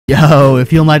Yo,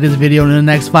 if you don't like this video in the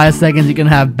next 5 seconds, you're gonna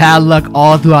have bad luck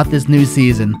all throughout this new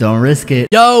season. Don't risk it.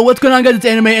 Yo, what's going on, guys? It's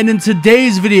Anime, and in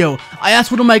today's video, I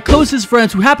asked one of my closest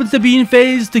friends who happens to be in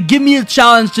FaZe to give me a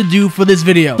challenge to do for this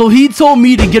video. So he told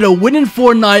me to get a win in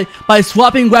Fortnite by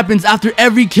swapping weapons after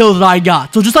every kill that I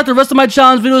got. So just like the rest of my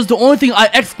challenge videos, the only thing I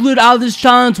excluded out of this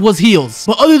challenge was heals.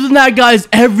 But other than that, guys,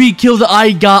 every kill that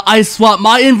I got, I swapped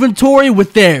my inventory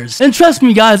with theirs. And trust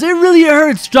me, guys, it really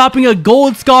hurts dropping a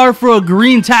gold scar for a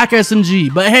green tac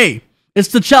SMG. But hey, it's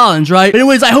the challenge, right?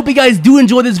 Anyways, I hope you guys do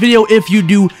enjoy this video. If you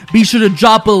do, be sure to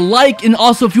drop a like. And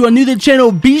also, if you are new to the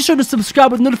channel, be sure to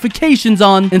subscribe with notifications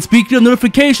on. And speaking of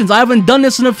notifications, I haven't done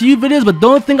this in a few videos, but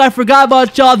don't think I forgot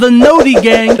about y'all, the Noti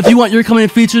gang. If you want your coming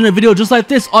featured in a video just like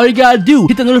this, all you gotta do,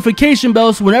 hit the notification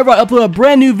bell so whenever I upload a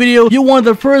brand new video, you're one of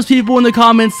the first people in the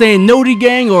comments saying Noti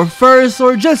gang or first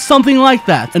or just something like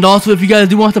that. And also, if you guys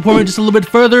do want to support me just a little bit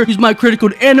further, use my credit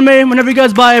code anime whenever you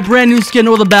guys buy a brand new skin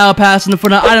or the battle pass in the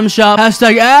Fortnite item shop.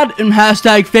 Hashtag ad and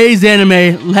hashtag FaZe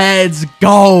Anime. Let's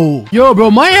go. Yo,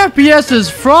 bro, my FPS is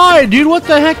fried, dude. What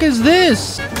the heck is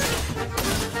this?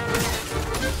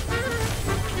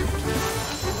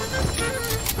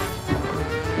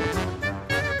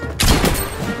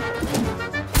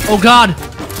 Oh, God.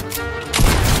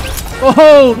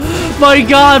 Oh, my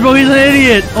God, bro. He's an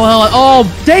idiot. Oh, hell. Oh,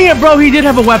 dang it, bro. He did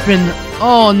have a weapon.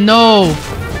 Oh, no.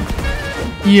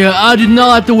 Yeah, I do not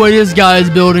like the way this guy is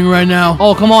building right now.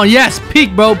 Oh, come on. Yes,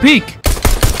 peek, bro. Peek.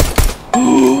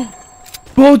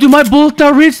 Bro, do my bullets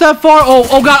not reach that far? Oh,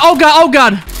 oh, God. Oh, God. Oh,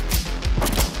 God.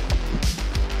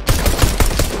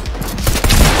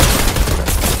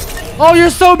 Oh,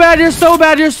 you're so bad. You're so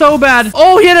bad. You're so bad.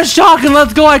 Oh, he had a shotgun.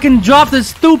 Let's go. I can drop this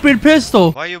stupid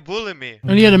pistol. Why you bullying me?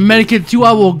 And he had a medikit too.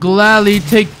 I will gladly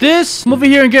take this. Come over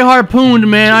here and get harpooned,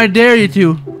 man. I dare you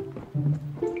to.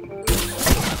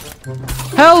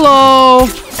 Hello.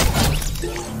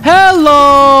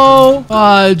 Hello.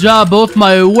 I dropped both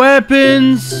my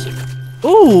weapons.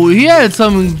 Ooh, he had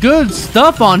some good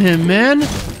stuff on him, man.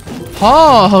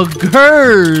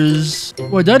 Hoggers.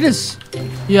 Wait, that is...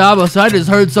 Yeah, I just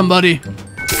heard somebody.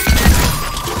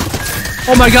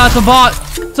 Oh my God, it's a bot.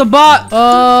 It's a bot.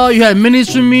 You had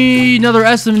minis for me. Another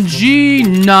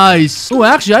SMG. Nice. Oh,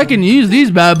 actually, I can use these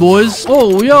bad boys.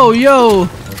 Oh, yo, yo.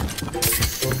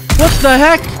 What the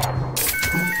heck?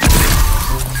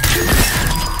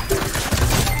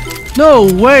 No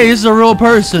way, this is a real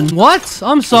person. What?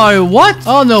 I'm sorry, what?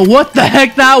 I don't know what the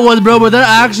heck that was, bro, but that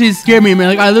actually scared me, man.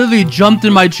 Like, I literally jumped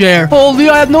in my chair. Holy,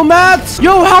 I have no mats.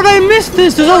 Yo, how did I miss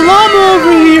this? There's a llama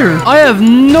over here. I have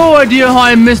no idea how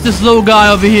I missed this little guy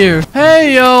over here.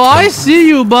 Hey, yo, I see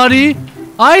you, buddy.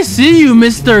 I see you,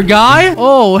 Mr. Guy.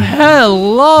 Oh,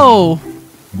 hello.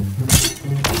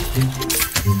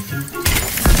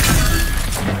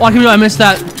 Oh, I can't believe I missed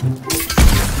that.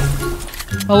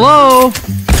 Hello?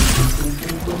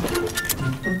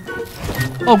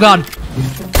 Oh, God.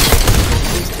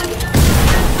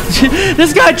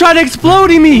 This guy tried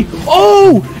exploding me.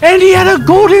 Oh, and he had a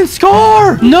golden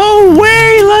scar. No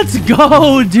way. Let's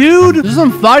go, dude. There's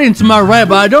some fighting to my right,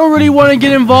 but I don't really want to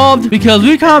get involved because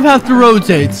we kind of have to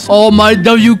rotate. All my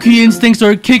W key instincts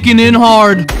are kicking in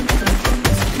hard.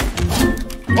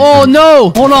 Oh,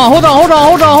 no. Hold on, hold on, hold on,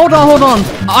 hold on, hold on, hold on.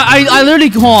 I literally,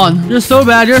 hold on. You're so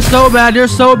bad. You're so bad. You're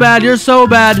so bad. You're so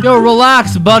bad. Yo,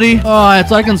 relax, buddy. All right,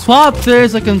 so I can swap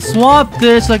this. I can swap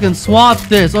this. I can swap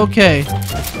this. Okay.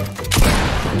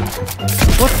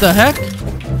 What the heck?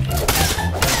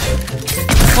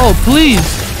 Oh, please.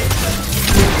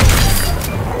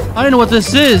 I don't know what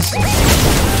this is.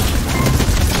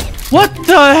 What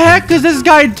the heck is this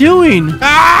guy doing?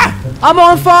 Ah! I'm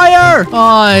on fire!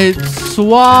 Alright,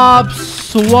 swap,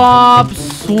 swap,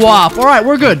 swap. Alright,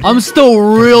 we're good. I'm still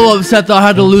real upset that I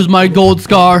had to lose my gold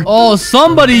scar. Oh,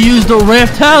 somebody used a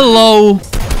rift. Hello.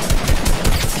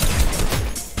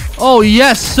 Oh,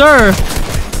 yes, sir.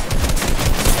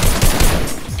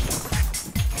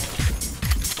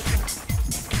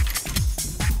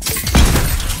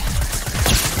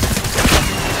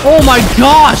 Oh my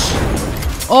gosh!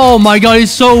 Oh my God,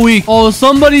 he's so weak. Oh,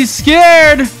 somebody's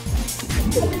scared.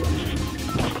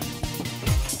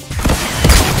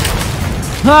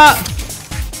 Ha!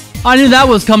 I knew that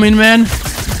was coming, man.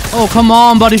 Oh, come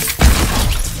on, buddy.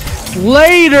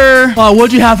 Later. Oh,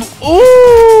 what'd you have?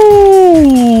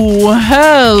 Ooh,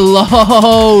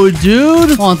 hello,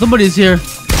 dude. Come on, somebody's here.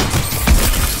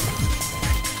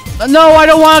 No, I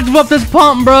don't want to give up this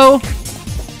pump, bro.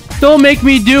 Don't make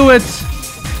me do it.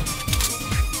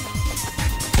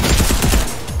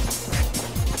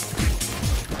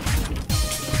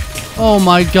 Oh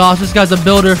my gosh, this guy's a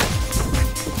builder.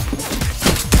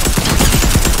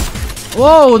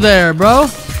 Whoa there, bro.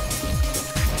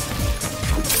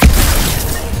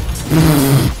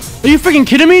 Are you freaking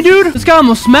kidding me, dude? This guy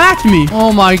almost smacked me.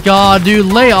 Oh my god, dude.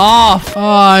 Lay off.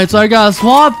 Alright, so I gotta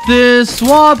swap this,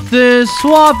 swap this,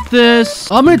 swap this.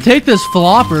 I'm gonna take this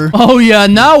flopper. Oh yeah,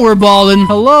 now we're balling.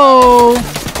 Hello.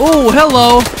 Oh,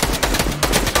 hello.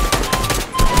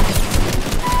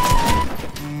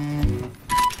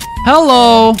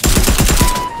 Hello.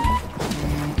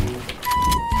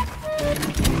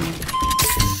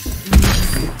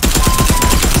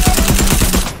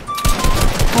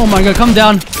 Oh my god, come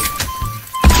down.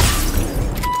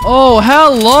 Oh,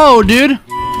 hello, dude.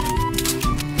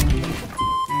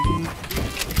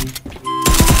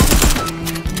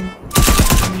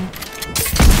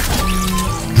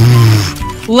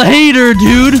 Later,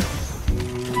 dude.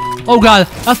 Oh god,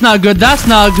 that's not good. That's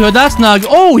not good. That's not good.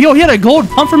 Oh, yo, he had a gold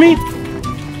pump for me.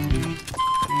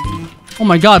 Oh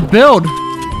my god, build.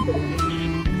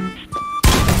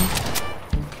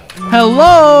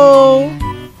 Hello.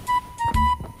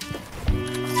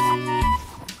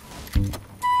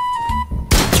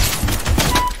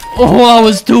 Oh, that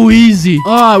was too easy.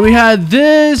 Alright, we had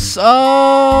this.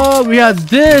 We had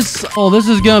this. Oh, this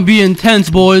is gonna be intense,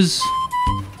 boys.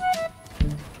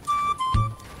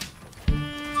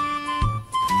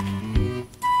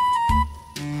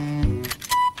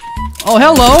 Oh,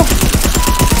 hello.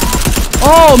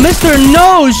 Oh, Mr.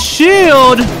 No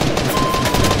Shield.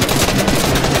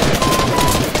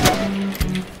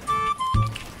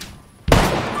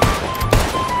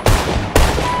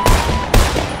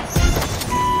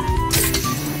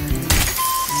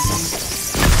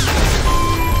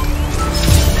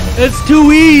 It's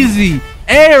too easy.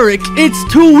 Eric, it's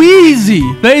too easy.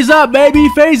 FaZe up, baby.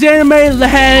 FaZe anime,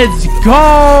 let's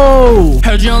go.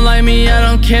 Heard you don't like me, I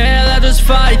don't care, let's just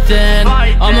fight then.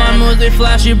 All my moves, they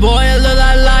flashy, boy, it look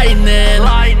like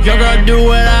lightning. Your girl do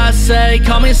what I say,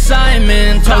 call me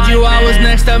Simon. Told you I was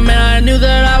next up, man, I knew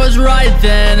that I was right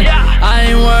then. I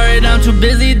ain't worried, I'm too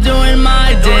busy doing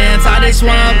my dance. I just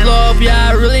wanna blow up, yeah,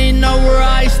 I really